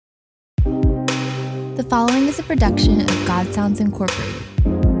The following is a production of God Sounds Incorporated.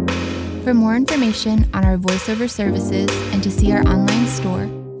 For more information on our voiceover services and to see our online store,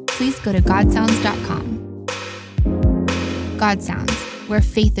 please go to godsounds.com. God Sounds, where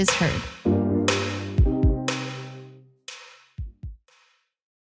faith is heard.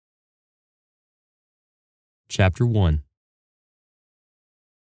 Chapter 1.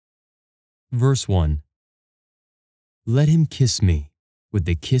 Verse 1. Let him kiss me with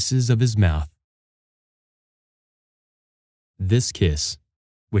the kisses of his mouth. This kiss,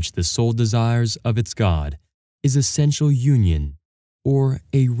 which the soul desires of its God, is essential union, or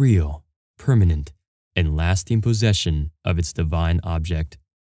a real, permanent, and lasting possession of its divine object.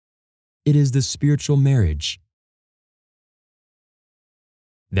 It is the spiritual marriage.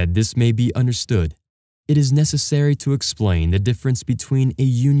 That this may be understood, it is necessary to explain the difference between a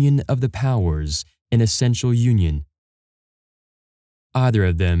union of the powers and essential union. Either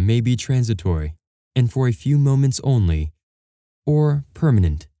of them may be transitory, and for a few moments only, or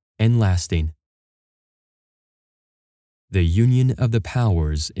permanent and lasting. The union of the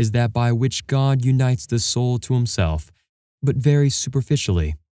powers is that by which God unites the soul to himself, but very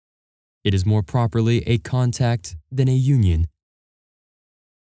superficially. It is more properly a contact than a union.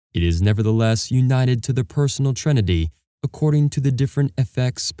 It is nevertheless united to the personal Trinity according to the different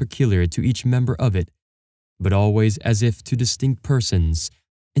effects peculiar to each member of it, but always as if to distinct persons,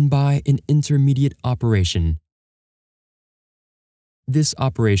 and by an intermediate operation. This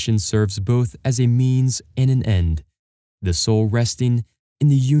operation serves both as a means and an end, the soul resting in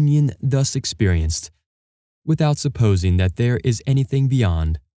the union thus experienced, without supposing that there is anything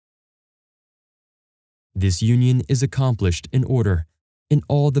beyond. This union is accomplished in order in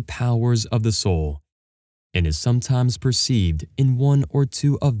all the powers of the soul, and is sometimes perceived in one or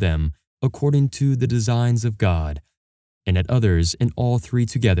two of them according to the designs of God, and at others in all three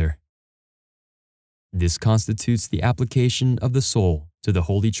together. This constitutes the application of the soul to the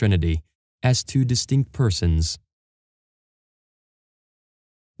Holy Trinity as two distinct persons.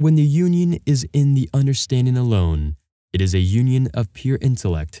 When the union is in the understanding alone, it is a union of pure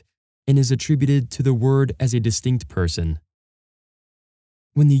intellect and is attributed to the Word as a distinct person.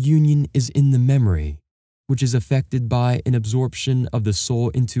 When the union is in the memory, which is affected by an absorption of the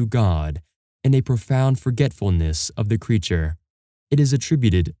soul into God and a profound forgetfulness of the creature, it is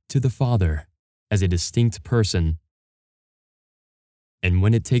attributed to the Father as a distinct person. And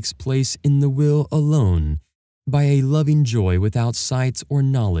when it takes place in the will alone, by a loving joy without sight or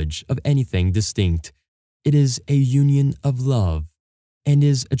knowledge of anything distinct, it is a union of love, and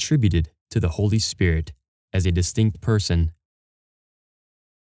is attributed to the Holy Spirit as a distinct person.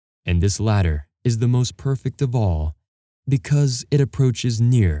 And this latter is the most perfect of all, because it approaches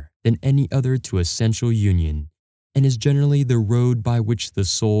nearer than any other to essential union, and is generally the road by which the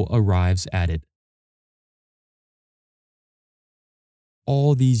soul arrives at it.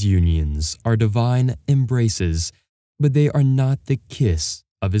 All these unions are divine embraces, but they are not the kiss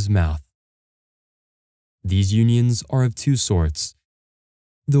of his mouth. These unions are of two sorts,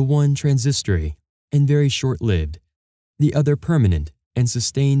 the one transitory and very short-lived, the other permanent and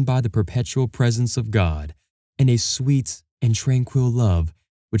sustained by the perpetual presence of God and a sweet and tranquil love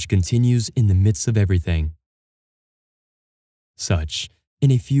which continues in the midst of everything. Such,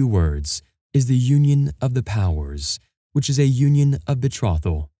 in a few words, is the union of the powers, which is a union of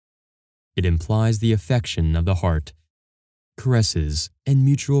betrothal. It implies the affection of the heart, caresses, and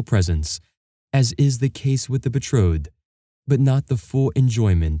mutual presence, as is the case with the betrothed, but not the full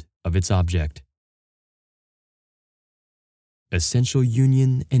enjoyment of its object. Essential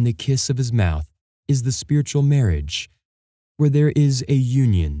union and the kiss of his mouth is the spiritual marriage, where there is a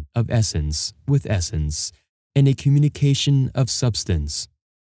union of essence with essence and a communication of substance,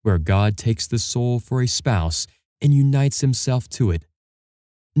 where God takes the soul for a spouse and unites himself to it,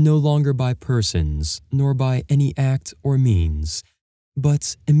 no longer by persons nor by any act or means,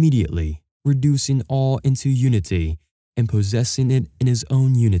 but immediately reducing all into unity and possessing it in his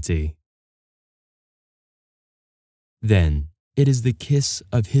own unity. Then it is the kiss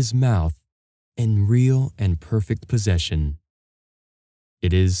of his mouth in real and perfect possession.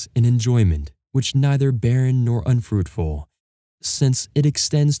 It is an enjoyment which neither barren nor unfruitful, since it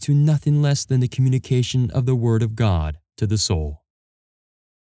extends to nothing less than the communication of the Word of God to the soul.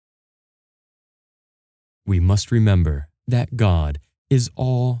 We must remember that God is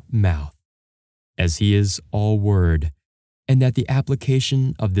all mouth, as he is all word, and that the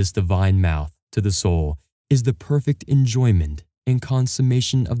application of this divine mouth to the soul is the perfect enjoyment and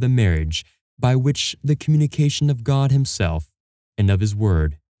consummation of the marriage by which the communication of God himself and of his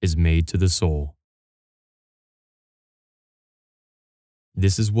Word is made to the soul.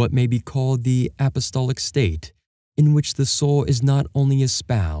 This is what may be called the apostolic state, in which the soul is not only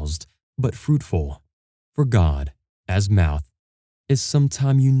espoused, but fruitful, for God, as mouth, is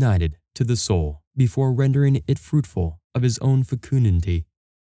sometime united to the soul before rendering it fruitful of his own fecundity.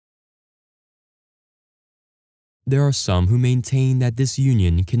 There are some who maintain that this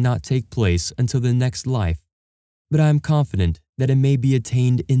union cannot take place until the next life, but I am confident that it may be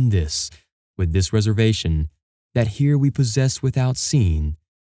attained in this, with this reservation, that here we possess without seeing,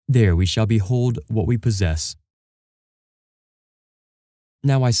 there we shall behold what we possess.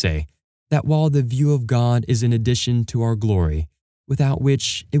 Now I say, that while the view of God is an addition to our glory, without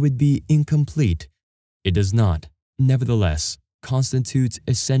which it would be incomplete, it does not, nevertheless, constitute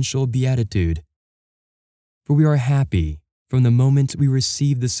essential beatitude. For we are happy from the moment we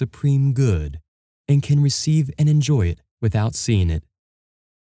receive the supreme good, and can receive and enjoy it without seeing it.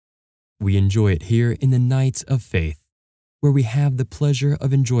 We enjoy it here in the night of faith, where we have the pleasure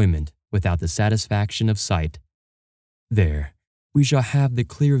of enjoyment without the satisfaction of sight. There, we shall have the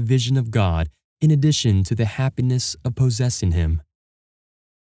clear vision of God in addition to the happiness of possessing Him.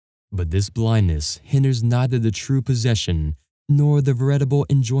 But this blindness hinders neither the true possession nor the veritable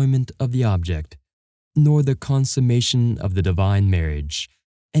enjoyment of the object, nor the consummation of the divine marriage,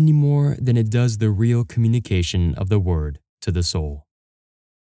 any more than it does the real communication of the Word to the soul.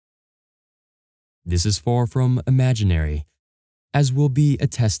 This is far from imaginary, as will be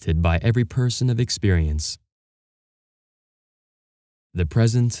attested by every person of experience. The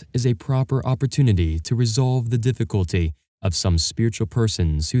present is a proper opportunity to resolve the difficulty of some spiritual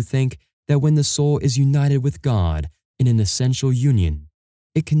persons who think that when the soul is united with God in an essential union,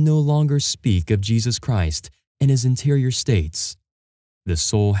 it can no longer speak of Jesus Christ and His interior states, the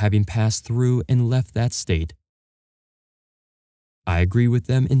soul having passed through and left that state. I agree with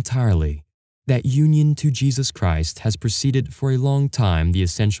them entirely that union to Jesus Christ has preceded for a long time the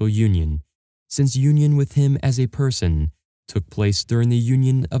essential union, since union with Him as a person took place during the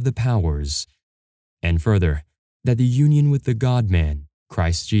union of the powers, and further, that the union with the God-man,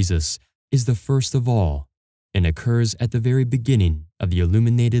 Christ Jesus, is the first of all, and occurs at the very beginning of the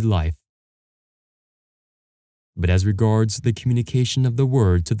illuminated life. But as regards the communication of the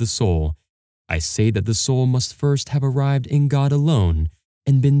Word to the soul, I say that the soul must first have arrived in God alone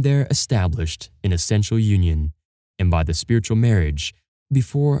and been there established in essential union, and by the spiritual marriage,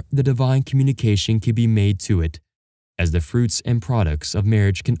 before the divine communication can be made to it, as the fruits and products of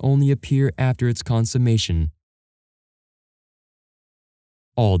marriage can only appear after its consummation.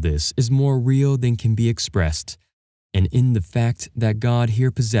 All this is more real than can be expressed, and in the fact that God here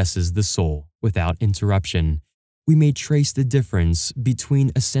possesses the soul without interruption, we may trace the difference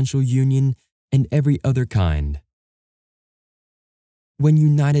between essential union and every other kind. When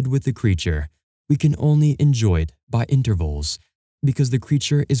united with the creature, we can only enjoy it by intervals, because the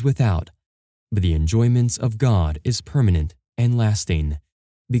creature is without, but the enjoyment of God is permanent and lasting,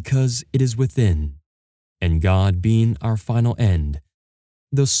 because it is within, and God being our final end,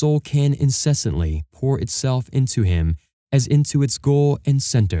 the soul can incessantly pour itself into Him as into its goal and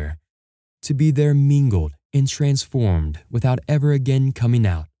center, to be there mingled and transformed without ever again coming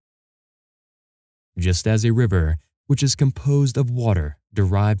out. Just as a river, which is composed of water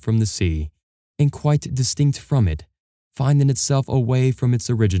derived from the sea, and quite distinct from it, finding itself away from its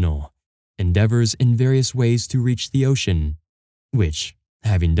original, endeavors in various ways to reach the ocean, which,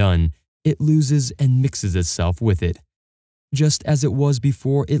 having done, it loses and mixes itself with it, just as it was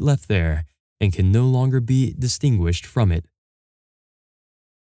before it left there, and can no longer be distinguished from it.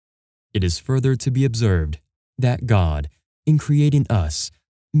 It is further to be observed that God, in creating us,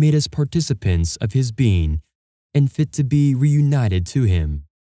 made us participants of His being and fit to be reunited to Him,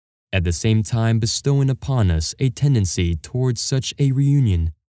 at the same time bestowing upon us a tendency towards such a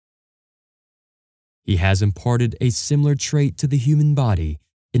reunion. He has imparted a similar trait to the human body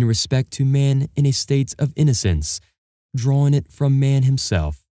in respect to man in a state of innocence, drawing it from man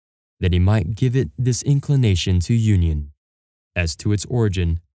himself, that He might give it this inclination to union, as to its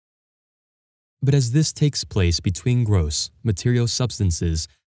origin. But as this takes place between gross, material substances,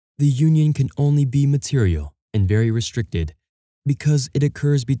 the union can only be material and very restricted, because it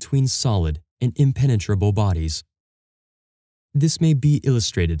occurs between solid and impenetrable bodies. This may be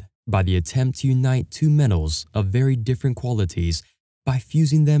illustrated by the attempt to unite two metals of very different qualities by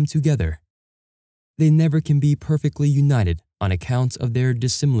fusing them together. They never can be perfectly united on account of their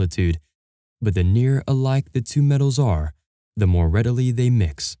dissimilitude, but the nearer alike the two metals are, the more readily they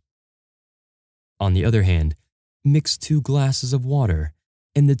mix. On the other hand, mix 2 glasses of water,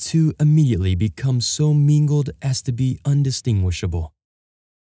 and the two immediately become so mingled as to be undistinguishable.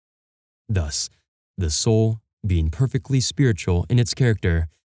 Thus, the soul, being perfectly spiritual in its character,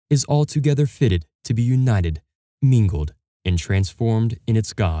 is altogether fitted to be united, mingled, and transformed in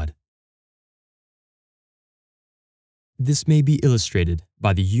its God. This may be illustrated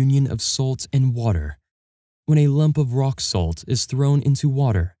by the union of salt and water. When a lump of rock salt is thrown into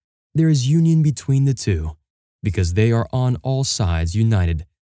water, there is union between the two, because they are on all sides united.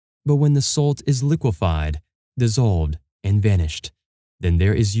 But when the salt is liquefied, dissolved, and vanished, then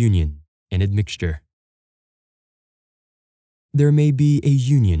there is union and admixture. There may be a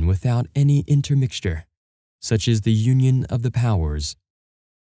union without any intermixture, such as the union of the powers.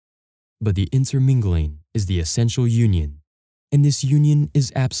 But the intermingling is the essential union, and this union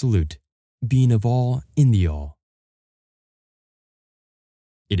is absolute, being of all in the all.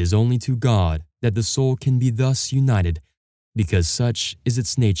 It is only to God that the soul can be thus united, because such is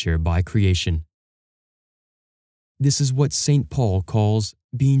its nature by creation. This is what St. Paul calls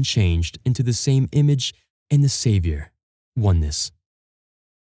being changed into the same image in the Savior, oneness.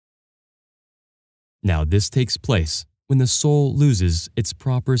 Now this takes place when the soul loses its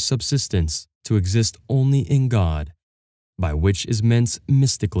proper subsistence to exist only in God, by which is meant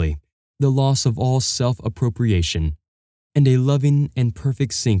mystically the loss of all self-appropriation, and a loving and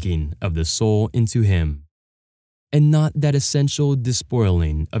perfect sinking of the soul into Him, and not that essential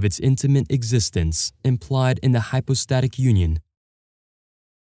despoiling of its intimate existence implied in the hypostatic union.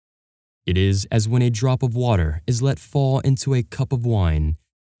 It is as when a drop of water is let fall into a cup of wine.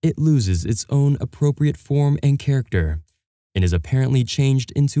 It loses its own appropriate form and character, and is apparently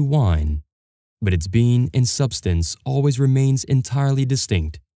changed into wine, but its being and substance always remains entirely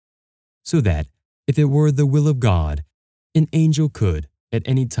distinct, so that, if it were the will of God, an angel could, at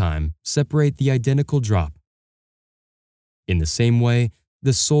any time, separate the identical drop. In the same way,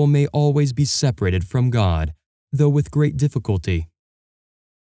 the soul may always be separated from God, though with great difficulty.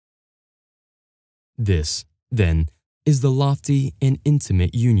 This, then, is the lofty and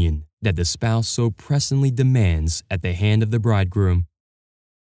intimate union that the spouse so pressingly demands at the hand of the bridegroom.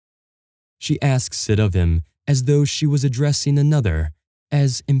 She asks it of him as though she was addressing another,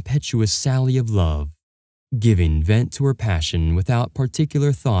 as impetuous sally of love, giving vent to her passion without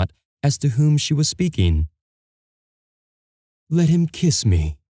particular thought as to whom she was speaking. "Let him kiss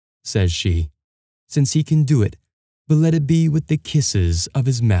me," says she, "since he can do it, but let it be with the kisses of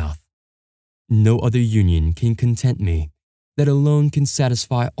his mouth. No other union can content me, that alone can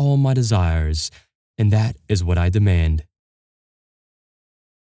satisfy all my desires, and that is what I demand."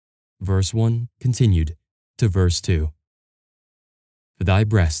 Verse 1 continued to verse 2. "For thy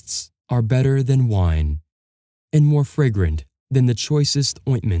breasts are better than wine, and more fragrant than the choicest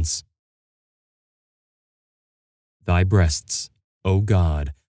ointments." Thy breasts, O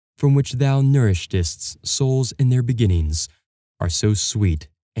God, from which thou nourishedst souls in their beginnings, are so sweet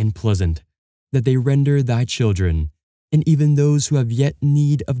and pleasant that they render thy children, and even those who have yet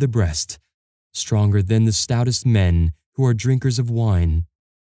need of the breast, stronger than the stoutest men who are drinkers of wine.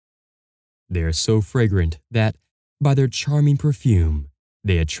 They are so fragrant that, by their charming perfume,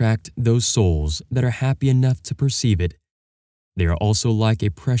 they attract those souls that are happy enough to perceive it. They are also like a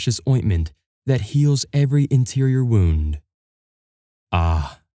precious ointment that heals every interior wound.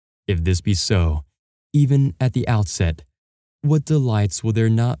 Ah, if this be so, even at the outset, what delights will there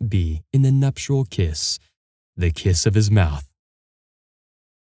not be in the nuptial kiss, the kiss of his mouth?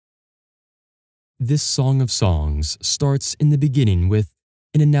 This Song of Songs starts in the beginning with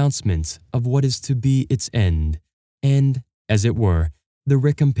an announcement of what is to be its end, and, as it were, the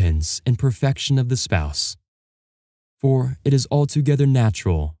recompense and perfection of the spouse. For it is altogether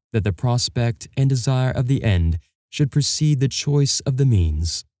natural that the prospect and desire of the end should precede the choice of the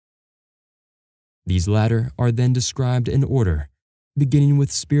means. These latter are then described in order, beginning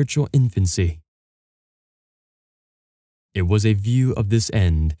with spiritual infancy. It was a view of this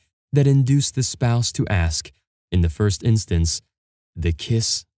end that induced the spouse to ask, in the first instance, the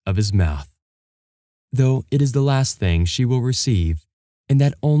kiss of his mouth, though it is the last thing she will receive, and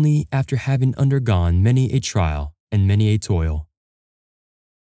that only after having undergone many a trial and many a toil.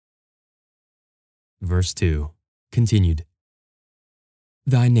 Verse 2 continued.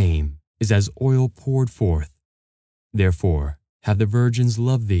 Thy name is as oil poured forth, therefore have the virgins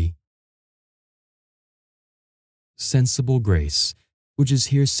loved thee. Sensible grace, which is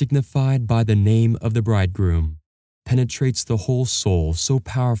here signified by the name of the bridegroom, penetrates the whole soul so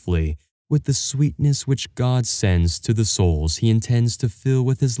powerfully with the sweetness which God sends to the souls He intends to fill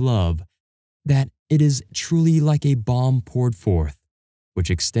with His love, that it is truly like a balm poured forth, which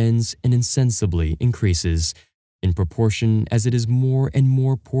extends and insensibly increases in proportion as it is more and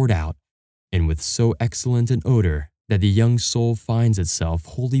more poured out, and with so excellent an odor that the young soul finds itself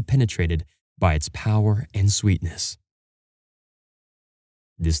wholly penetrated by its power and sweetness.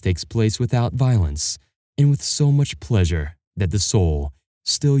 This takes place without violence and with so much pleasure that the soul,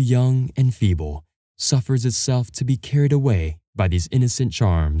 still young and feeble, suffers itself to be carried away by these innocent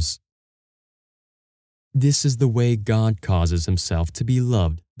charms. This is the way God causes himself to be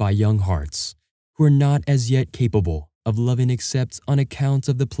loved by young hearts, who are not as yet capable of loving except on account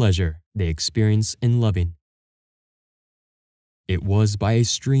of the pleasure they experience in loving. It was by a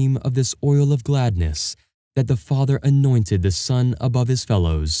stream of this oil of gladness that the Father anointed the Son above his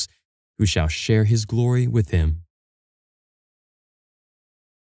fellows, who shall share his glory with him.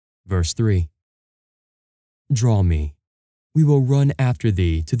 Verse 3. Draw me, we will run after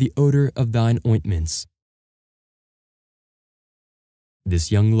thee to the odor of thine ointments.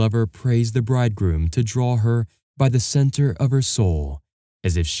 This young lover prays the bridegroom to draw her by the center of her soul,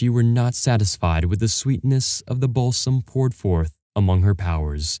 as if she were not satisfied with the sweetness of the balsam poured forth among her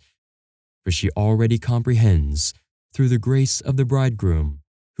powers, for she already comprehends, through the grace of the bridegroom,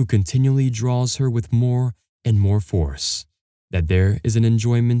 who continually draws her with more and more force, that there is an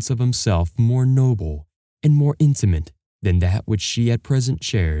enjoyment of himself more noble and more intimate than that which she at present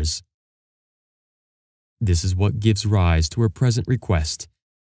shares. This is what gives rise to her present request.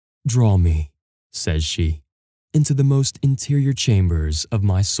 Draw me, says she, into the most interior chambers of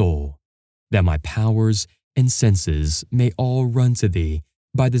my soul, that my powers and senses may all run to thee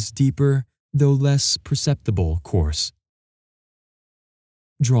by this deeper, though less perceptible course.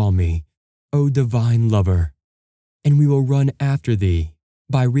 Draw me, O divine lover, and we will run after thee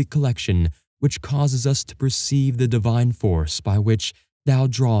by recollection which causes us to perceive the divine force by which thou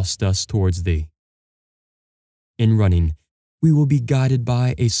drawest us towards thee. In running, we will be guided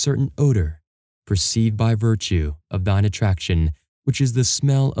by a certain odor, perceived by virtue of thine attraction, which is the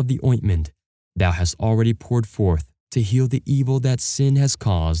smell of the ointment thou hast already poured forth to heal the evil that sin has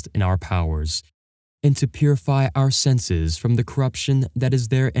caused in our powers, and to purify our senses from the corruption that is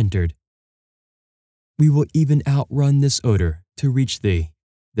there entered. We will even outrun this odor to reach thee,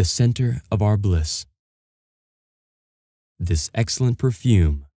 the center of our bliss. This excellent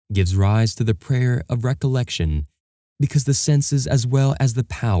perfume gives rise to the prayer of recollection, because the senses as well as the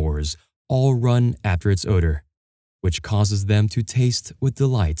powers all run after its odor, which causes them to taste with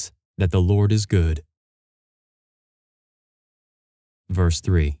delight that the Lord is good. Verse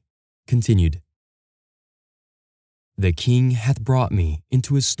 3, continued. The King hath brought me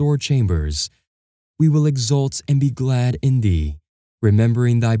into his store chambers. We will exult and be glad in thee,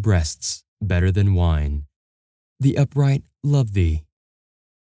 remembering thy breasts better than wine. The upright love thee.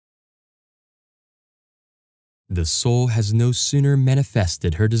 The soul has no sooner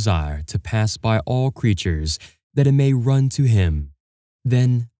manifested her desire to pass by all creatures that it may run to him,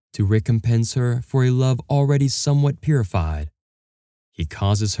 than, to recompense her for a love already somewhat purified, he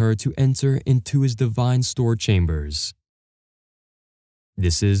causes her to enter into his divine store chambers.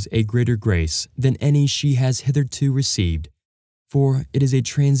 This is a greater grace than any she has hitherto received, for it is a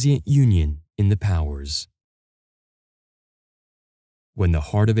transient union in the powers. When the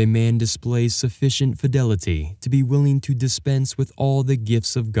heart of a man displays sufficient fidelity to be willing to dispense with all the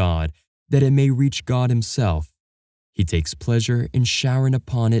gifts of God that it may reach God himself, he takes pleasure in showering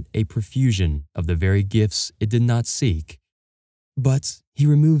upon it a profusion of the very gifts it did not seek, but he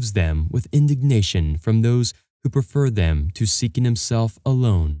removes them with indignation from those who prefer them to seeking himself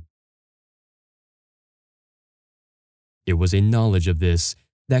alone. It was a knowledge of this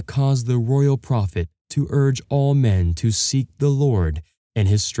that caused the royal prophet to urge all men to seek the Lord and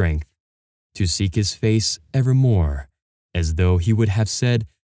his strength, to seek his face evermore, as though he would have said,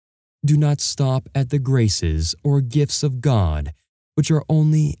 do not stop at the graces or gifts of God, which are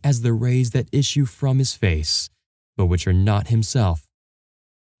only as the rays that issue from his face, but which are not himself.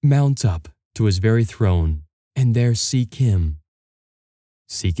 Mount up to his very throne, and there seek him.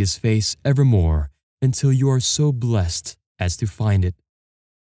 Seek his face evermore until you are so blessed as to find it.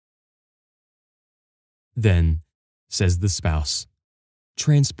 Then, says the spouse,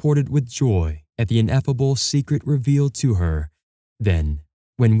 transported with joy at the ineffable secret revealed to her, then,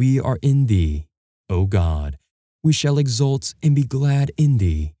 when we are in thee, O God, we shall exult and be glad in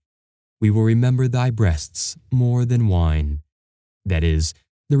thee. We will remember thy breasts more than wine. That is,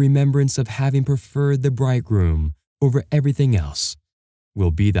 the remembrance of having preferred the bridegroom over everything else will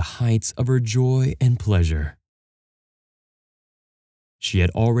be the height of her joy and pleasure. She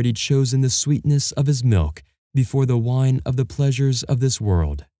had already chosen the sweetness of his milk before the wine of the pleasures of this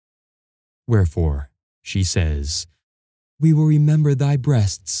world. Wherefore, she says, we will remember thy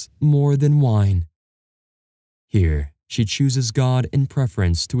breasts more than wine. Here she chooses God in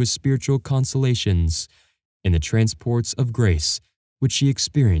preference to his spiritual consolations, in the transports of grace which she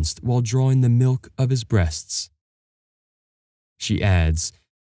experienced while drawing the milk of his breasts. She adds,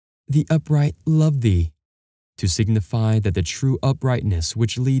 "The upright love thee," to signify that the true uprightness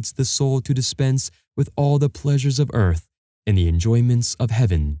which leads the soul to dispense with all the pleasures of earth and the enjoyments of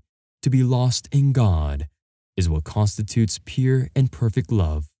heaven, to be lost in God, is what constitutes pure and perfect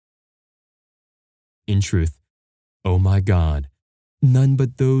love. In truth, O my God, none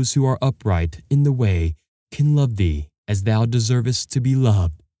but those who are upright in the way can love thee as thou deservest to be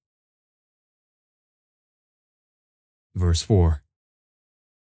loved. Verse 4.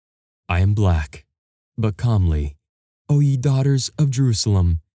 I am black, but comely, O ye daughters of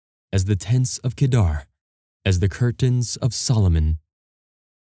Jerusalem, as the tents of Kedar, as the curtains of Solomon.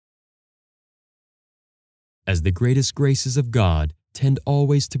 As the greatest graces of God tend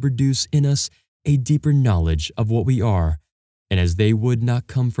always to produce in us a deeper knowledge of what we are, and as they would not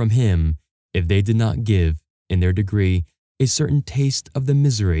come from Him if they did not give, in their degree, a certain taste of the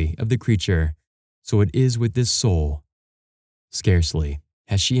misery of the creature, so it is with this soul. Scarcely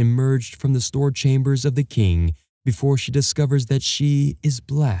has she emerged from the store chambers of the king before she discovers that she is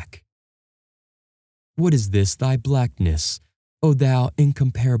black. What is this thy blackness, O thou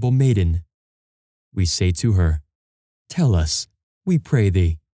incomparable maiden? We say to her, Tell us, we pray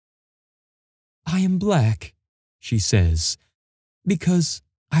thee. I am black, she says, because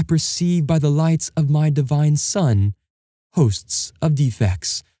I perceive by the lights of my divine sun hosts of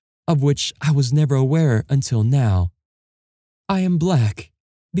defects, of which I was never aware until now. I am black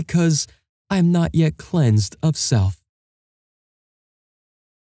because I am not yet cleansed of self.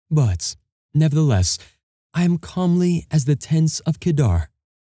 But, nevertheless, I am comely as the tents of Kedar.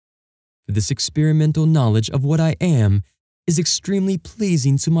 For this experimental knowledge of what I am is extremely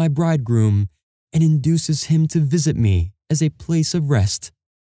pleasing to my bridegroom and induces him to visit me as a place of rest.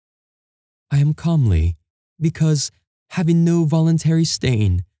 I am comely because, having no voluntary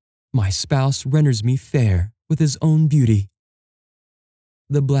stain, my spouse renders me fair with his own beauty.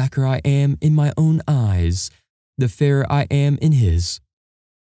 The blacker I am in my own eyes, the fairer I am in his.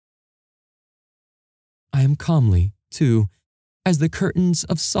 I am comely, too, as the curtains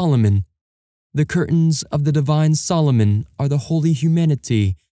of Solomon. The curtains of the divine Solomon are the holy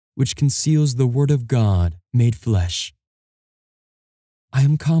humanity which conceals the Word of God made flesh. I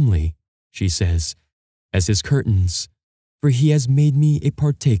am comely, she says, as his curtains, for he has made me a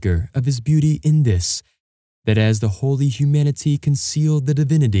partaker of his beauty in this, that as the holy humanity concealed the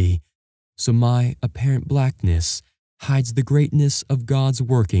divinity, so my apparent blackness hides the greatness of God's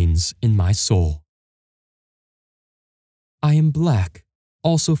workings in my soul. I am black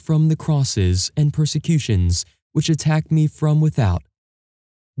also from the crosses and persecutions which attack me from without,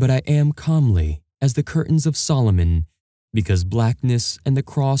 but I am comely as the curtains of Solomon, because blackness and the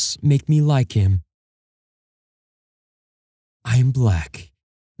cross make me like him. I am black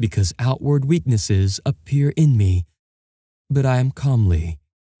because outward weaknesses appear in me, but I am comely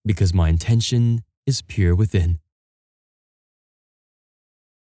because my intention is pure within.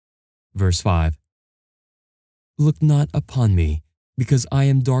 Verse 5. Look not upon me, because I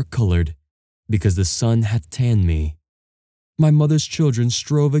am dark-colored, because the sun hath tanned me. My mother's children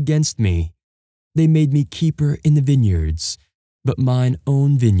strove against me. They made me keeper in the vineyards, but mine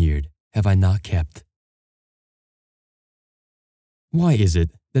own vineyard have I not kept. Why is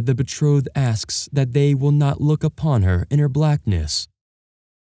it that the betrothed asks that they will not look upon her in her blackness?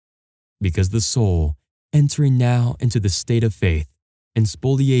 Because the soul, entering now into the state of faith and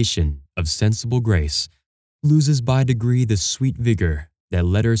spoliation of sensible grace, loses by degree the sweet vigor that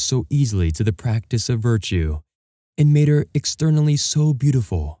led her so easily to the practice of virtue and made her externally so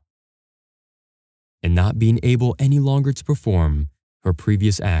beautiful. And not being able any longer to perform her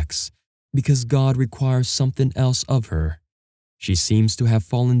previous acts because God requires something else of her, she seems to have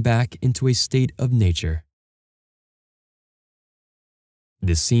fallen back into a state of nature.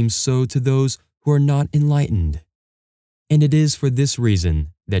 This seems so to those who are not enlightened, and it is for this reason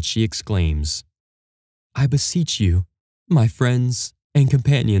that she exclaims, I beseech you, my friends and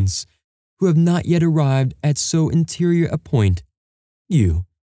companions, who have not yet arrived at so interior a point, you,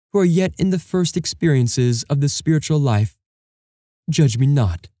 who are yet in the first experiences of the spiritual life, judge me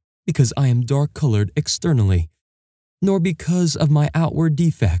not because I am dark-colored externally, nor because of my outward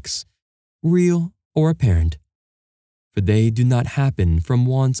defects, real or apparent, for they do not happen from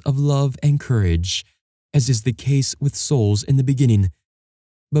want of love and courage, as is the case with souls in the beginning,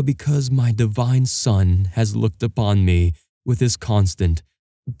 but because my divine Son has looked upon me with his constant,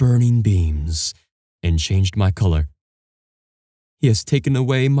 burning beams and changed my color. He has taken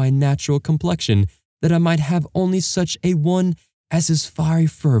away my natural complexion that I might have only such a one as his fiery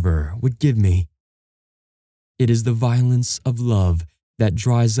fervor would give me. It is the violence of love that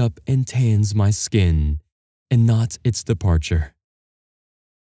dries up and tans my skin, and not its departure.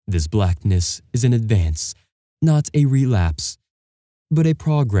 This blackness is an advance, not a relapse, but a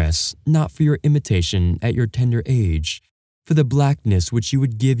progress, not for your imitation at your tender age, for the blackness which you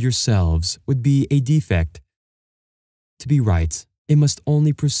would give yourselves would be a defect. To be right, it must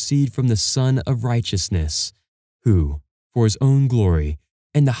only proceed from the Son of Righteousness, who, for his own glory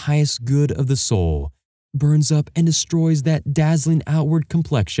and the highest good of the soul, burns up and destroys that dazzling outward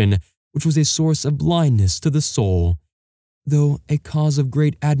complexion which was a source of blindness to the soul, though a cause of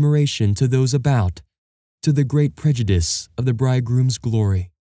great admiration to those about, to the great prejudice of the bridegroom's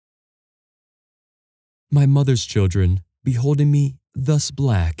glory. My mother's children, beholding me thus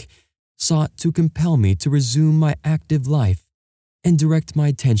black, sought to compel me to resume my active life and direct my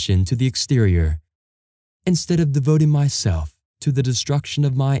attention to the exterior, instead of devoting myself to the destruction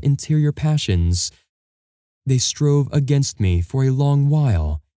of my interior passions. They strove against me for a long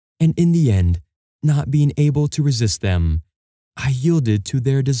while, and in the end, not being able to resist them, I yielded to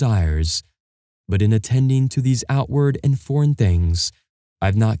their desires. But in attending to these outward and foreign things, I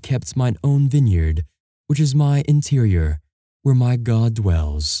have not kept mine own vineyard, which is my interior, where my God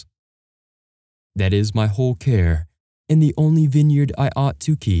dwells. That is my whole care, and the only vineyard I ought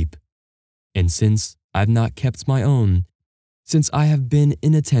to keep. And since I have not kept my own, since I have been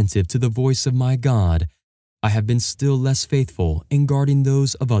inattentive to the voice of my God, I have been still less faithful in guarding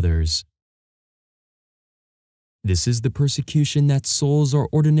those of others. This is the persecution that souls are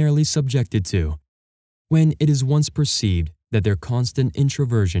ordinarily subjected to, when it is once perceived that their constant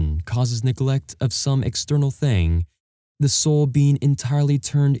introversion causes neglect of some external thing, the soul being entirely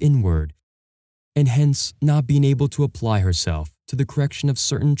turned inward, and hence not being able to apply herself to the correction of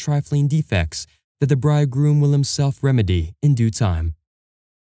certain trifling defects that the bridegroom will himself remedy in due time.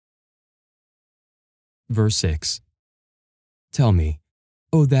 Verse 6. Tell me,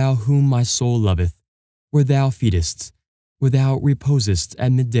 O thou whom my soul loveth, where thou feedest, where thou reposest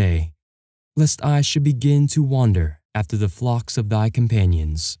at midday, lest I should begin to wander after the flocks of thy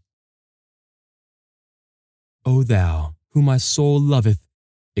companions. O thou whom my soul loveth,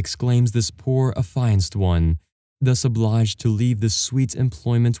 exclaims this poor affianced one, thus obliged to leave the sweet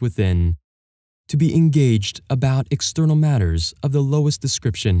employment within, to be engaged about external matters of the lowest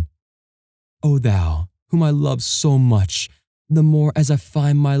description. O thou whom I love so much, the more as I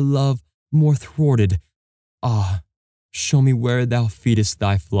find my love more thwarted, ah, show me where thou feedest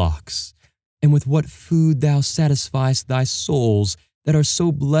thy flocks, and with what food thou satisfiest thy souls that are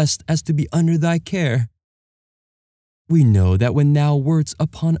so blessed as to be under thy care. We know that when thou wert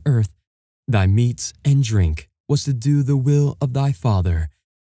upon earth, thy meat and drink was to do the will of thy Father,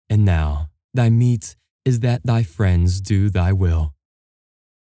 and now thy meat is that thy friends do thy will.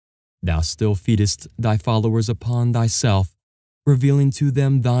 Thou still feedest thy followers upon thyself, revealing to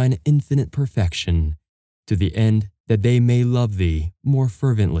them thine infinite perfection, to the end that they may love thee more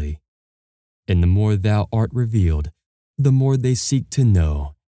fervently. And the more thou art revealed, the more they seek to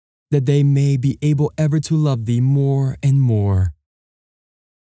know, that they may be able ever to love thee more and more.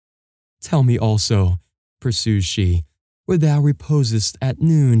 Tell me also, pursues she, where thou reposest at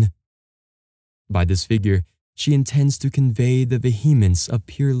noon. By this figure, she intends to convey the vehemence of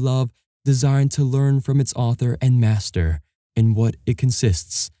pure love, desiring to learn from its author and master in what it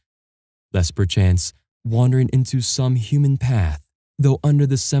consists, lest perchance, wandering into some human path, though under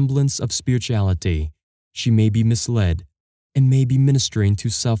the semblance of spirituality, she may be misled, and may be ministering to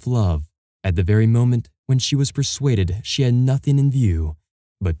self-love at the very moment when she was persuaded she had nothing in view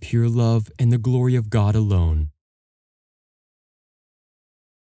but pure love and the glory of God alone.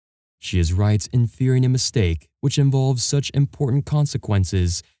 She is right in fearing a mistake which involves such important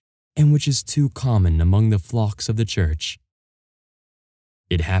consequences and which is too common among the flocks of the church.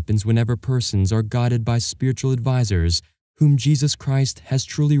 It happens whenever persons are guided by spiritual advisers whom Jesus Christ has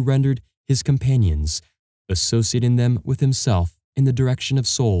truly rendered his companions, associating them with himself in the direction of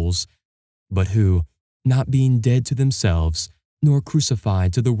souls, but who, not being dead to themselves, nor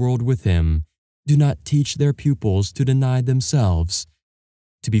crucified to the world with him, do not teach their pupils to deny themselves,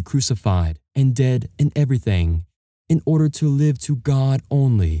 to be crucified and dead in everything, in order to live to God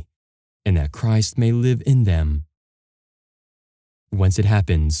only, and that Christ may live in them. Whence it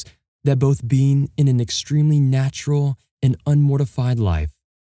happens that both being in an extremely natural and unmortified life,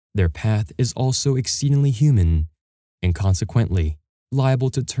 their path is also exceedingly human, and consequently liable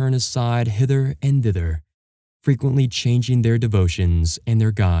to turn aside hither and thither, frequently changing their devotions and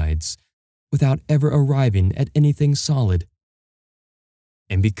their guides, without ever arriving at anything solid.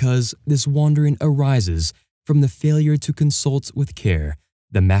 And because this wandering arises from the failure to consult with care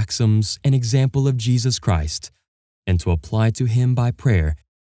the maxims and example of Jesus Christ, and to apply to Him by prayer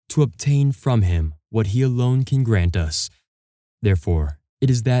to obtain from Him what He alone can grant us. Therefore, it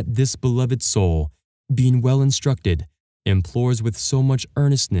is that this beloved soul, being well instructed, implores with so much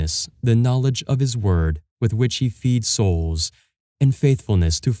earnestness the knowledge of His word with which He feeds souls, and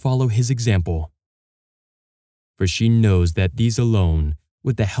faithfulness to follow His example. For she knows that these alone,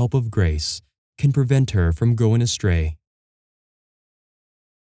 with the help of grace, can prevent her from going astray.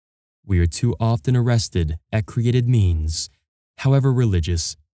 We are too often arrested at created means, however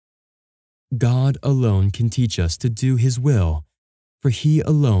religious. God alone can teach us to do His will, for He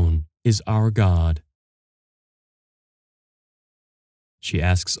alone is our God. She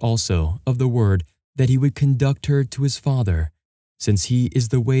asks also of the Word that He would conduct her to His Father, since He is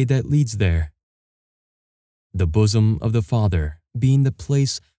the way that leads there. The bosom of the Father being the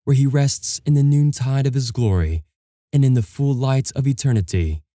place where He rests in the noontide of His glory and in the full light of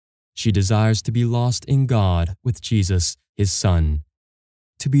eternity, she desires to be lost in God with Jesus, His Son,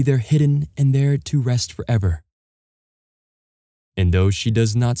 to be there hidden and there to rest forever. And though she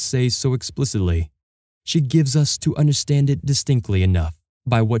does not say so explicitly, she gives us to understand it distinctly enough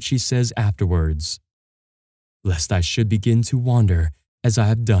by what she says afterwards, lest I should begin to wander as I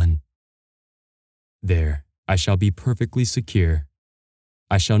have done. There I shall be perfectly secure.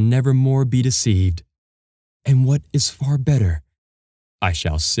 I shall never more be deceived. And what is far better, I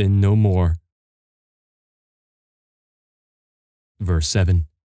shall sin no more. Verse 7.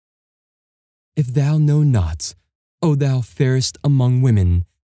 If thou know not, O thou fairest among women,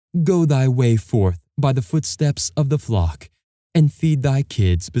 go thy way forth by the footsteps of the flock, and feed thy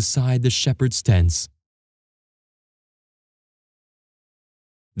kids beside the shepherd's tents.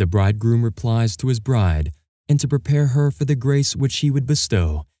 The bridegroom replies to his bride, and to prepare her for the grace which he would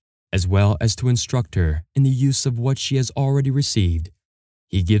bestow, as well as to instruct her in the use of what she has already received,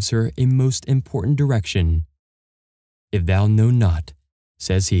 he gives her a most important direction. If thou know not,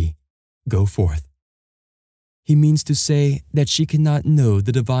 says he, go forth. He means to say that she cannot know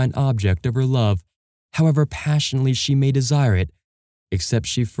the divine object of her love, however passionately she may desire it, except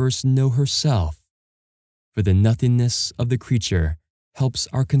she first know herself. For the nothingness of the creature helps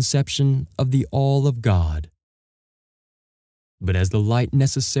our conception of the all of God. But as the light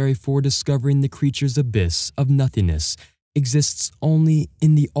necessary for discovering the creature's abyss of nothingness exists only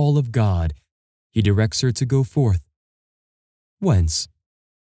in the all of God, he directs her to go forth. Whence?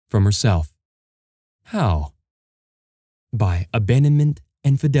 From herself. How? By abandonment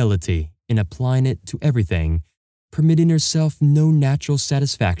and fidelity in applying it to everything, permitting herself no natural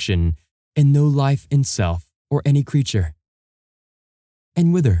satisfaction and no life in self or any creature.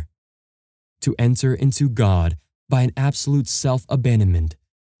 And whither? To enter into God by an absolute self-abandonment,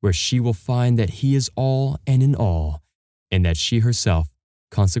 where she will find that He is all and in all, and that she herself,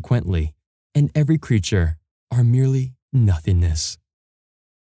 consequently, and every creature are merely nothingness.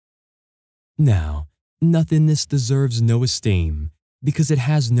 Now, nothingness deserves no esteem, because it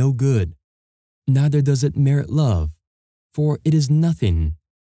has no good. Neither does it merit love, for it is nothing.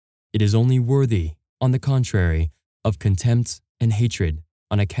 It is only worthy, on the contrary, of contempt and hatred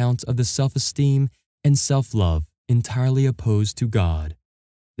on account of the self-esteem and self-love entirely opposed to God,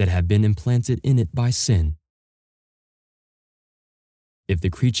 that have been implanted in it by sin. If the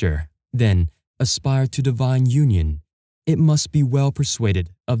creature, then, aspire to divine union, it must be well persuaded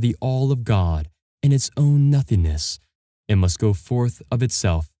of the all of God and its own nothingness, and must go forth of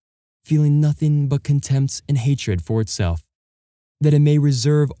itself, feeling nothing but contempt and hatred for itself, that it may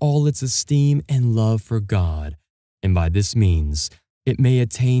reserve all its esteem and love for God, and by this means it may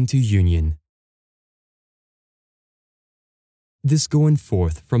attain to union. This going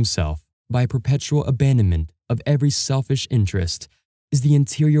forth from self by perpetual abandonment of every selfish interest is the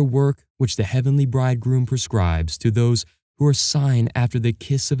interior work which the heavenly bridegroom prescribes to those who are signed after the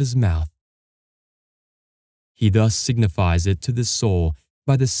kiss of his mouth. He thus signifies it to the soul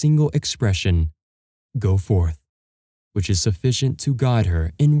by the single expression, go forth, which is sufficient to guide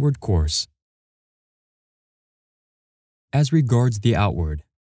her inward course. As regards the outward,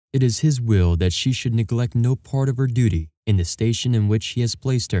 it is His will that she should neglect no part of her duty in the station in which He has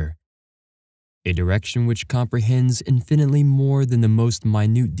placed her, a direction which comprehends infinitely more than the most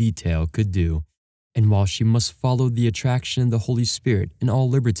minute detail could do, and while she must follow the attraction of the Holy Spirit in all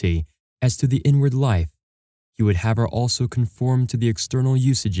liberty as to the inward life, He would have her also conform to the external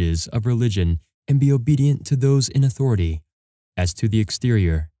usages of religion and be obedient to those in authority, as to the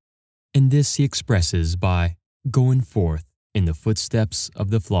exterior, and this He expresses by going forth in the footsteps of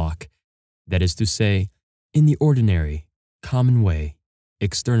the flock, that is to say, in the ordinary, common way,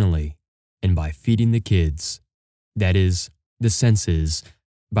 externally, and by feeding the kids, that is, the senses,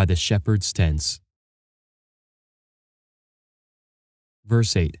 by the shepherd's tents.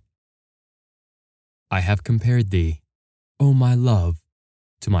 Verse 8. I have compared thee, O my love,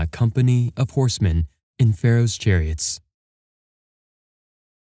 to my company of horsemen in Pharaoh's chariots.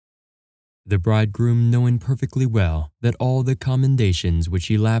 The bridegroom, knowing perfectly well that all the commendations which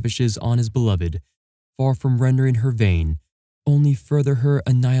he lavishes on his beloved, far from rendering her vain, only further her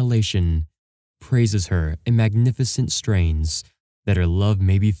annihilation, praises her in magnificent strains, that her love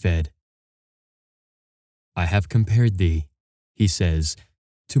may be fed. I have compared thee, he says,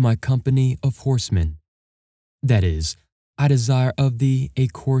 to my company of horsemen. That is, I desire of thee a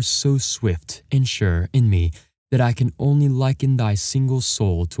course so swift and sure in me that I can only liken thy single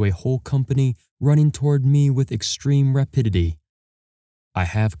soul to a whole company running toward me with extreme rapidity. I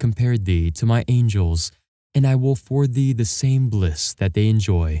have compared thee to my angels, and I will for thee the same bliss that they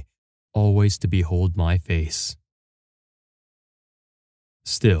enjoy, always to behold my face.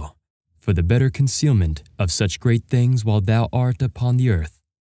 Still, for the better concealment of such great things while thou art upon the earth,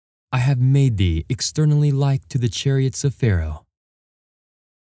 I have made thee externally like to the chariots of Pharaoh.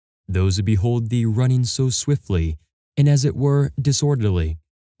 Those who behold thee running so swiftly, and as it were disorderly,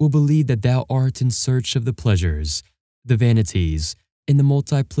 will believe that thou art in search of the pleasures, the vanities, and the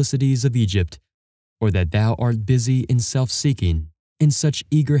multiplicities of Egypt, or that thou art busy in self-seeking, in such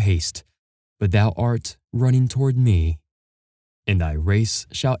eager haste, but thou art running toward me. And thy race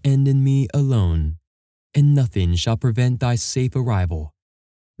shall end in me alone, and nothing shall prevent thy safe arrival,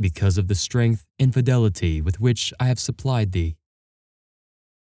 because of the strength and fidelity with which I have supplied thee.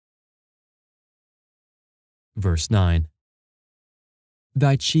 Verse 9.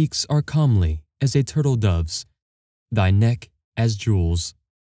 Thy cheeks are comely as a turtle dove's, thy neck as jewels.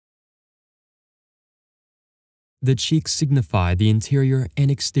 The cheeks signify the interior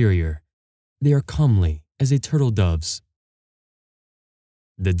and exterior. They are comely as a turtle dove's.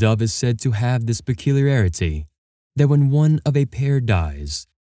 The dove is said to have this peculiarity, that when one of a pair dies,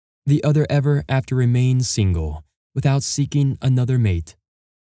 the other ever after remains single, without seeking another mate.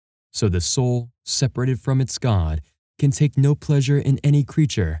 So the soul, separated from its God, can take no pleasure in any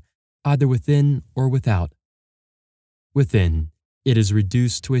creature, either within or without. Within, it is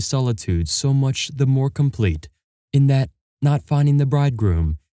reduced to a solitude so much the more complete, in that, not finding the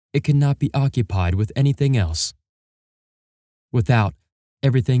bridegroom, it cannot be occupied with anything else. Without,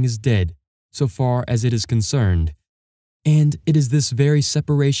 everything is dead, so far as it is concerned, and it is this very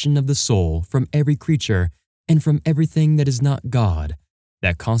separation of the soul from every creature and from everything that is not God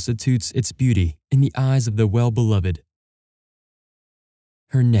that constitutes its beauty in the eyes of the well-beloved.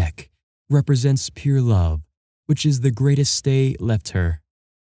 Her neck represents pure love, which is the greatest stay left her.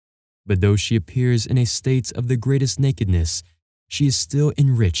 But though she appears in a state of the greatest nakedness, she is still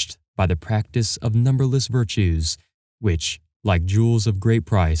enriched by the practice of numberless virtues, which, like jewels of great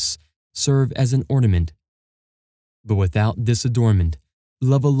price, serve as an ornament. But without this adornment,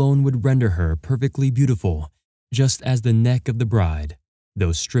 love alone would render her perfectly beautiful, just as the neck of the bride,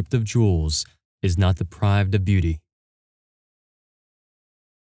 though stripped of jewels, is not deprived of beauty.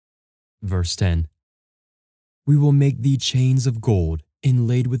 Verse 10. We will make thee chains of gold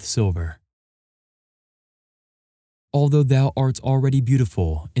inlaid with silver. Although thou art already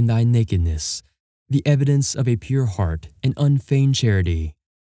beautiful in thy nakedness, the evidence of a pure heart and unfeigned charity,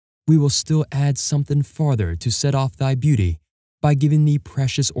 we will still add something farther to set off thy beauty by giving thee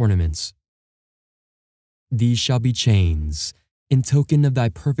precious ornaments. These shall be chains, in token of thy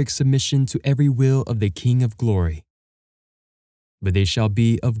perfect submission to every will of the King of glory. But they shall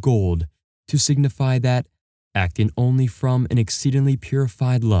be of gold, to signify that, acting only from an exceedingly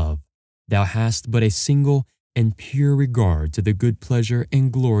purified love, thou hast but a single and pure regard to the good pleasure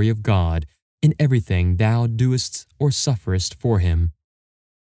and glory of God in everything thou doest or sufferest for him.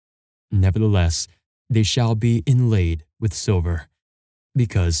 Nevertheless, they shall be inlaid with silver,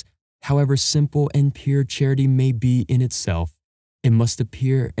 because, however simple and pure charity may be in itself, it must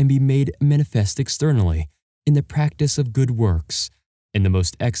appear and be made manifest externally in the practice of good works and the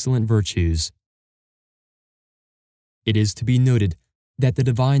most excellent virtues. It is to be noted that the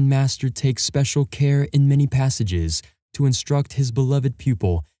Divine Master takes special care in many passages to instruct his beloved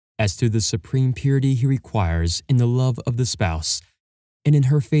pupil as to the supreme purity he requires in the love of the spouse, and in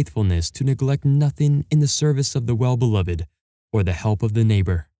her faithfulness to neglect nothing in the service of the well-beloved or the help of the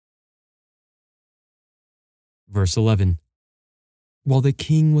neighbor. Verse 11. While the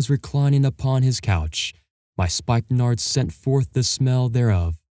king was reclining upon his couch, my spikenards sent forth the smell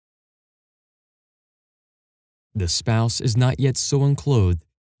thereof. The spouse is not yet so unclothed,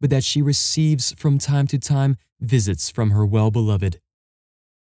 but that she receives from time to time visits from her well-beloved.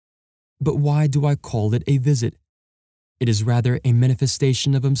 But why do I call it a visit? It is rather a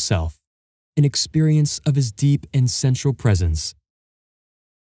manifestation of himself, an experience of his deep and central presence.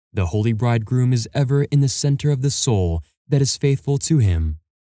 The holy bridegroom is ever in the center of the soul that is faithful to him,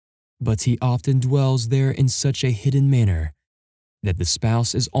 but he often dwells there in such a hidden manner that the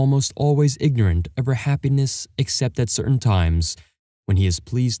spouse is almost always ignorant of her happiness except at certain times when he is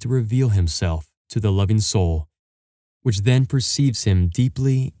pleased to reveal himself to the loving soul, which then perceives him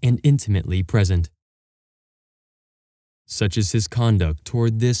deeply and intimately present. Such is his conduct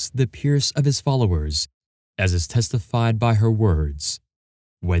toward this the peeress of his followers, as is testified by her words,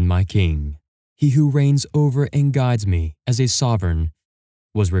 "When my king, he who reigns over and guides me as a sovereign,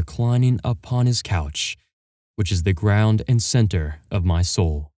 was reclining upon his couch, which is the ground and center of my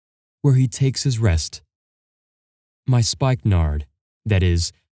soul, where he takes his rest. My spikenard, that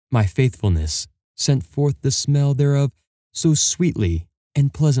is, my faithfulness, sent forth the smell thereof so sweetly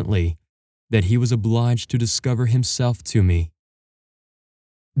and pleasantly that he was obliged to discover himself to me.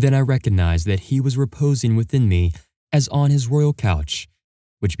 Then I recognized that he was reposing within me as on his royal couch,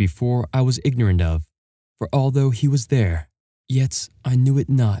 which before I was ignorant of, for although he was there, yet I knew it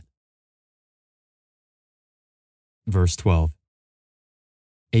not." Verse 12.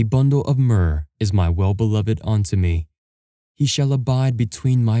 "A bundle of myrrh is my well-beloved unto me. He shall abide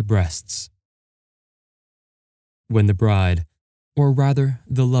between my breasts." When the bride, or rather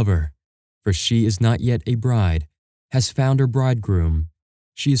the lover, for she is not yet a bride, has found her bridegroom,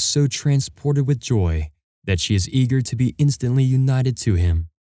 she is so transported with joy that she is eager to be instantly united to him.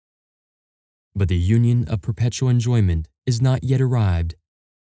 But the union of perpetual enjoyment is not yet arrived.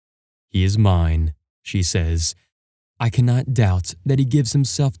 "He is mine," she says. "I cannot doubt that he gives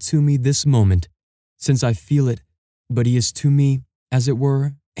himself to me this moment, since I feel it, but he is to me, as it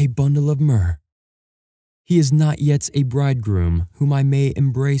were, a bundle of myrrh. He is not yet a bridegroom whom I may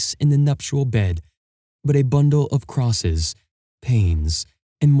embrace in the nuptial bed, but a bundle of crosses, pains,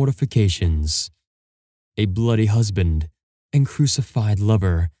 and mortifications, a bloody husband and crucified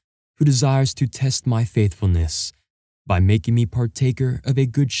lover who desires to test my faithfulness by making me partaker of a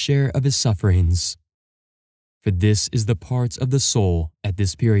good share of his sufferings. For this is the part of the soul at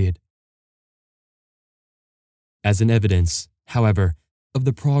this period." As an evidence, however, of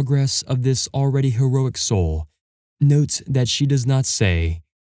the progress of this already heroic soul, note that she does not say,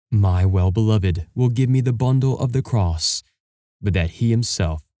 "My well-beloved will give me the bundle of the cross," but that he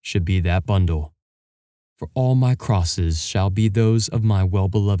himself should be that bundle. "For all my crosses shall be those of my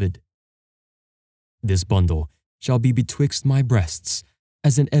well-beloved. This bundle shall be betwixt my breasts,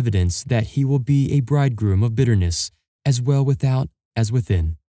 as an evidence that he will be a bridegroom of bitterness, as well without as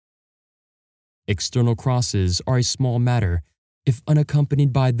within." External crosses are a small matter if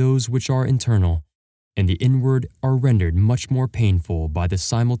unaccompanied by those which are internal, and the inward are rendered much more painful by the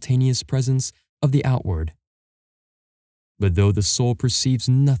simultaneous presence of the outward. But though the soul perceives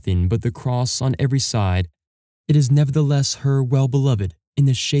nothing but the cross on every side, it is nevertheless her well-beloved in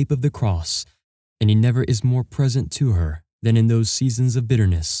the shape of the cross, and he never is more present to her than in those seasons of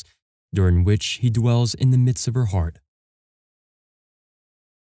bitterness, during which he dwells in the midst of her heart.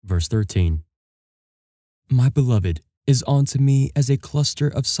 Verse 13. "My beloved is unto me as a cluster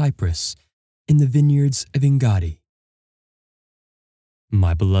of cypress in the vineyards of Engaddi."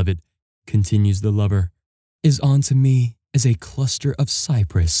 "My beloved," continues the lover, "is unto me as a cluster of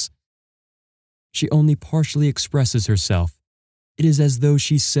cypress." She only partially expresses herself. It is as though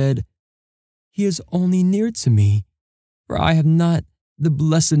she said, "He is only near to me, for I have not the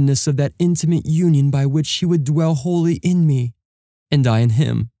blessedness of that intimate union by which he would dwell wholly in me, and I in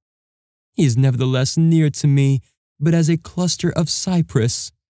him. He is nevertheless near to me, but as a cluster of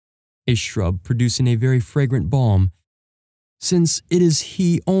cypress, a shrub producing a very fragrant balm, since it is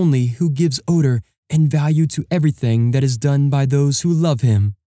he only who gives odor and value to everything that is done by those who love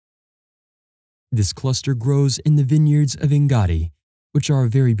him. This cluster grows in the vineyards of Engaddi, which are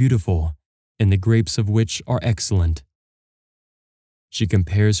very beautiful, and the grapes of which are excellent." She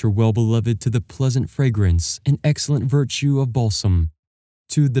compares her well-beloved to the pleasant fragrance and excellent virtue of balsam,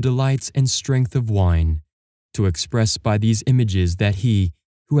 to the delight and strength of wine, to express by these images that he,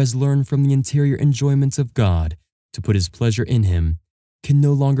 who has learned from the interior enjoyments of God to put his pleasure in him, can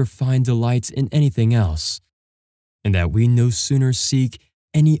no longer find delight in anything else, and that we no sooner seek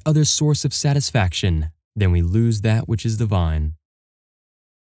any other source of satisfaction than we lose that which is divine.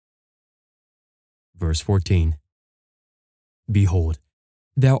 Verse 14. "Behold,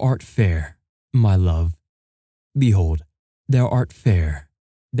 thou art fair, my love. Behold, thou art fair.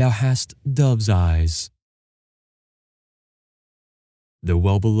 Thou hast dove's eyes." The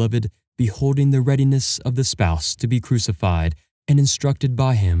well-beloved, beholding the readiness of the spouse to be crucified and instructed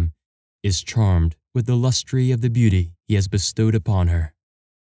by him, is charmed with the lustre of the beauty he has bestowed upon her.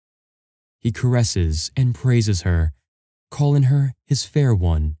 He caresses and praises her, calling her his fair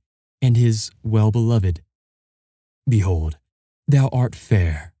one and his well-beloved. Behold, thou art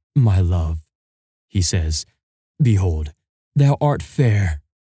fair, my love. He says, Behold, thou art fair.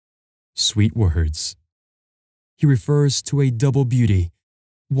 Sweet words. He refers to a double beauty,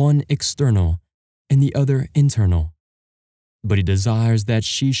 one external and the other internal. But he desires that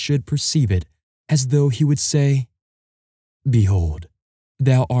she should perceive it as though he would say, Behold,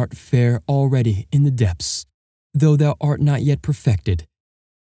 thou art fair already in the depths, though thou art not yet perfected.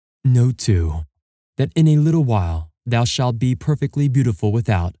 Know too, that in a little while thou shalt be perfectly beautiful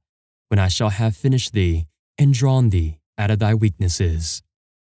without, when I shall have finished thee and drawn thee out of thy weaknesses.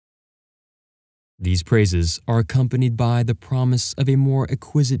 These praises are accompanied by the promise of a more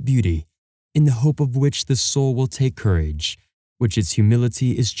exquisite beauty, in the hope of which the soul will take courage, which its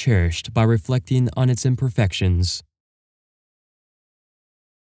humility is cherished by reflecting on its imperfections.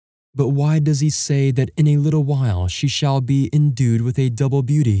 But why does he say that in a little while she shall be endued with a double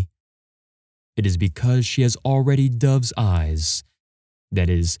beauty? It is because she has already dove's eyes. That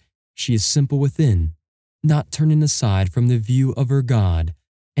is, she is simple within, not turning aside from the view of her God,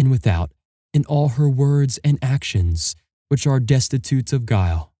 and without, in all her words and actions, which are destitute of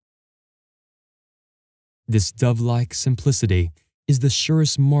guile. This dove-like simplicity is the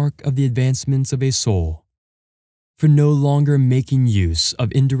surest mark of the advancements of a soul. For no longer making use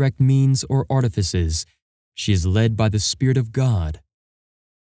of indirect means or artifices, she is led by the Spirit of God.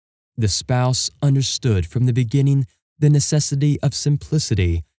 The spouse understood from the beginning the necessity of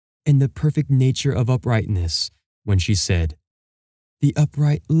simplicity and the perfect nature of uprightness when she said, The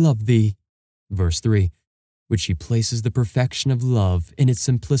upright love thee, verse 3, which she places the perfection of love in its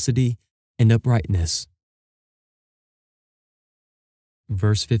simplicity and uprightness.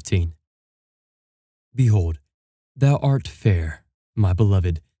 Verse 15. Behold, thou art fair, my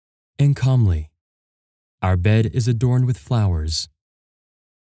beloved, and comely. Our bed is adorned with flowers.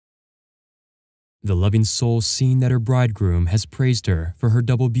 The loving soul, seeing that her bridegroom has praised her for her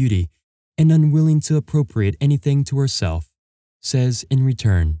double beauty, and unwilling to appropriate anything to herself, says in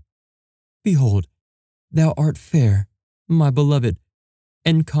return, Behold, thou art fair, my beloved,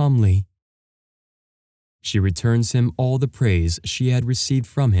 and comely. She returns him all the praise she had received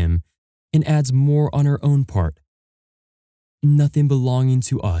from him, and adds more on her own part. Nothing belonging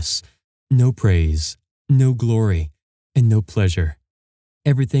to us, no praise, no glory, and no pleasure.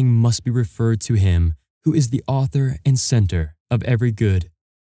 Everything must be referred to him who is the author and center of every good.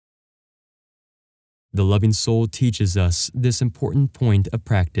 The loving soul teaches us this important point of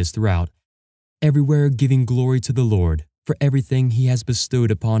practice throughout, everywhere giving glory to the Lord for everything he has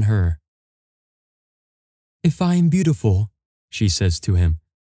bestowed upon her. If I am beautiful, she says to him,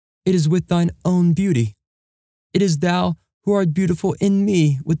 it is with thine own beauty. It is thou who art beautiful in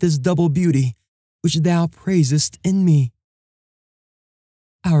me with this double beauty, which thou praisest in me.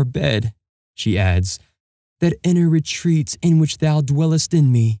 Our bed, she adds, that inner retreat in which thou dwellest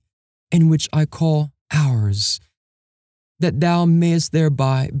in me, and which I call ours, that thou mayest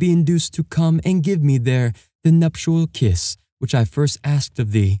thereby be induced to come and give me there the nuptial kiss which I first asked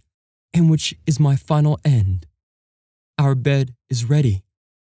of thee, and which is my final end. Our bed is ready,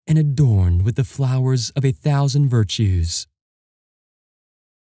 and adorned with the flowers of 1,000 virtues.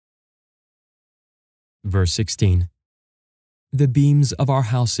 Verse 16. The beams of our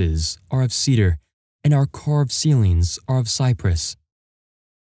houses are of cedar, and our carved ceilings are of cypress.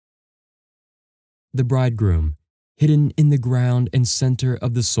 The bridegroom, hidden in the ground and center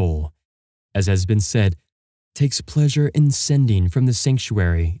of the soul, as has been said, takes pleasure in sending from the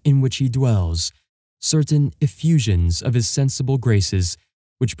sanctuary in which he dwells certain effusions of his sensible graces,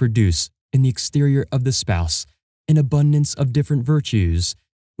 which produce in the exterior of the spouse an abundance of different virtues,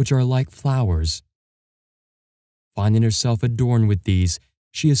 which are like flowers. Finding herself adorned with these,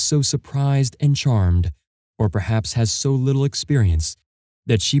 she is so surprised and charmed, or perhaps has so little experience,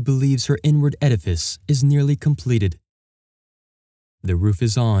 that she believes her inward edifice is nearly completed. The roof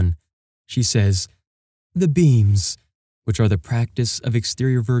is on, she says. The beams, which are the practice of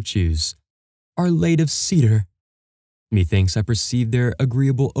exterior virtues, are laid of cedar. Methinks I perceive their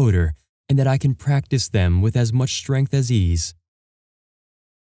agreeable odor, and that I can practice them with as much strength as ease.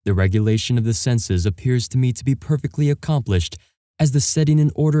 The regulation of the senses appears to me to be perfectly accomplished as the setting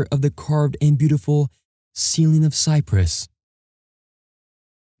in order of the carved and beautiful ceiling of cypress.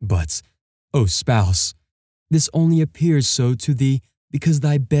 But, O spouse, this only appears so to thee because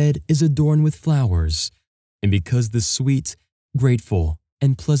thy bed is adorned with flowers, and because the sweet, grateful,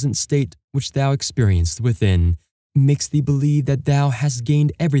 and pleasant state which thou experienced within makes thee believe that thou hast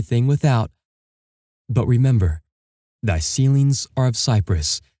gained everything without. But remember, thy ceilings are of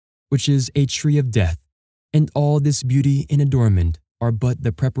cypress, which is a tree of death, and all this beauty and adornment are but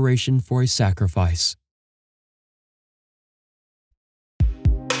the preparation for a sacrifice.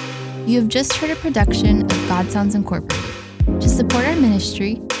 You have just heard a production of God Sounds Incorporated. To support our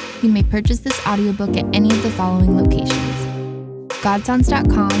ministry, you may purchase this audiobook at any of the following locations: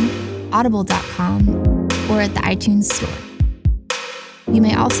 godsounds.com, audible.com, or at the iTunes Store. You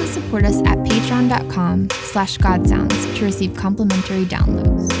may also support us at patreon.com/godsounds to receive complimentary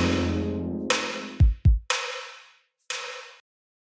downloads.